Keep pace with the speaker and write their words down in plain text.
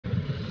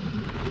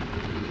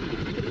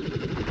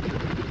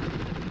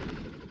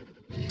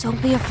Don't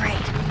be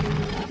afraid.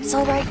 It's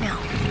all right now.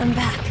 I'm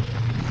back.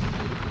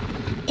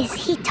 Is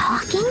he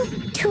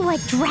talking to a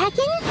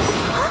dragon?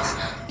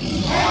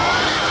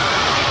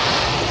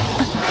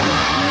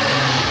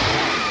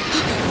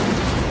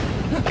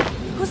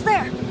 Who's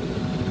there?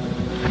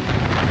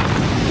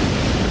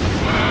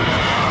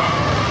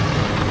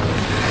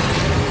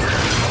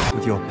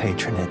 With your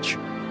patronage,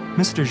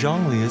 Mr.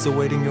 Zhongli is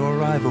awaiting your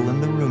arrival in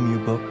the room you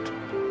booked.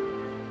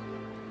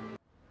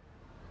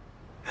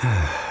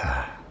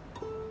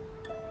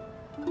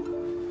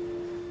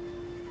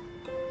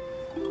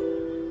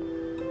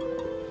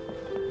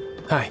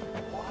 Hi.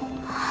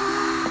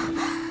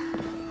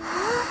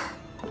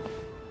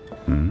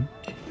 Hmm?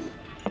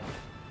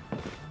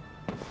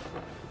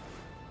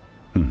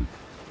 Hmm.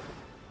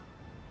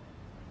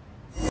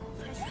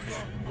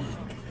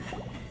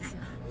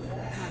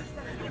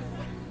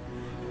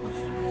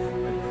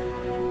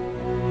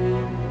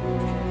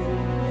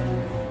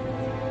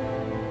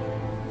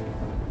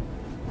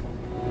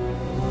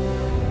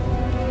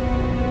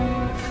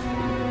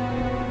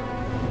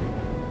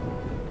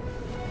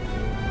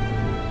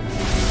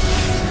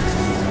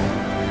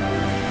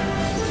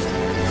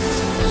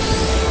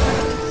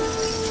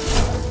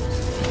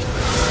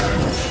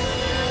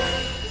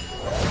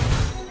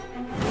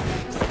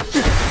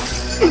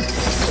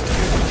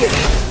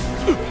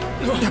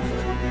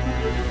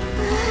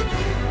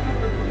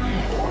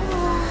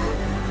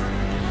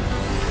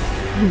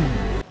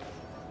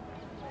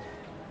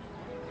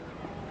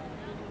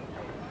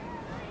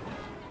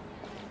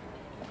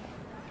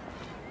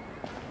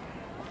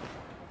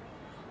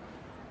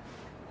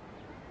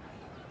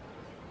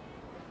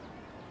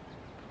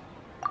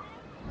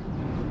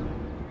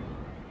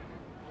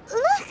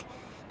 Look!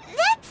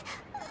 That's...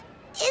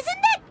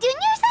 Isn't that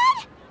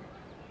Dunyarzad?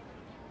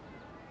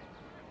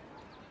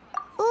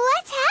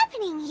 What's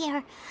happening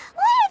here?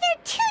 Why are there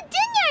two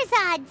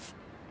Dunyarzads?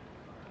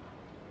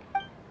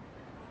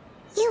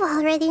 You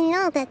already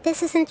know that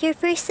this isn't your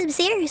first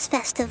Sub-Zero's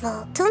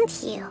festival,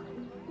 don't you?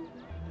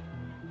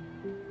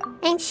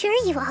 I'm sure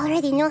you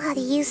already know how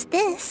to use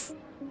this.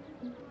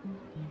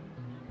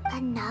 A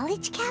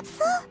knowledge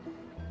capsule?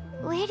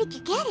 Where did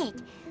you get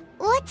it?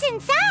 What's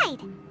inside?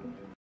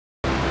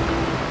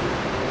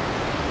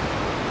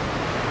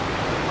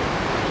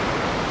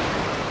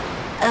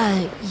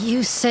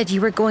 You said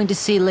you were going to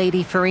see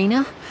Lady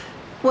Farina?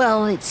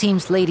 Well, it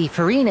seems Lady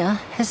Farina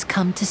has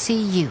come to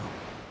see you.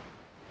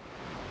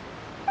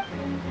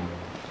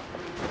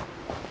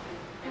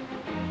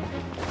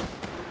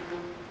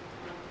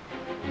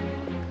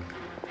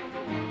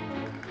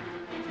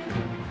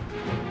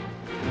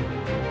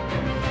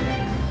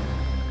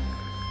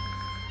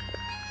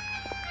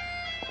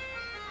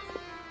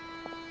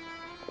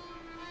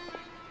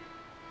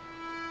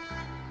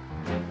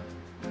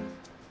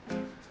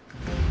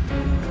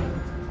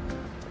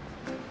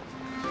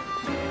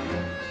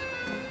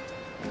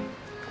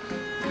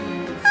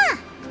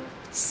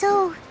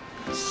 So,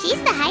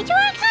 she's the Hydro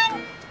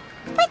Archon?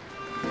 But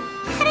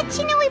how did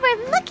she know we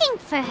were looking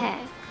for her?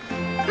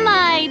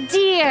 My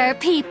dear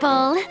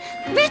people,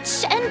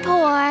 rich and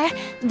poor,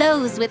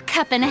 those with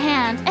cup in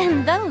hand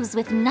and those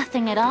with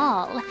nothing at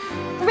all,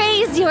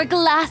 raise your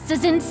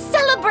glasses in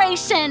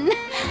celebration!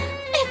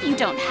 If you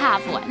don't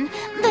have one,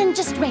 then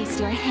just raise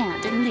your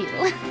hand in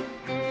lieu.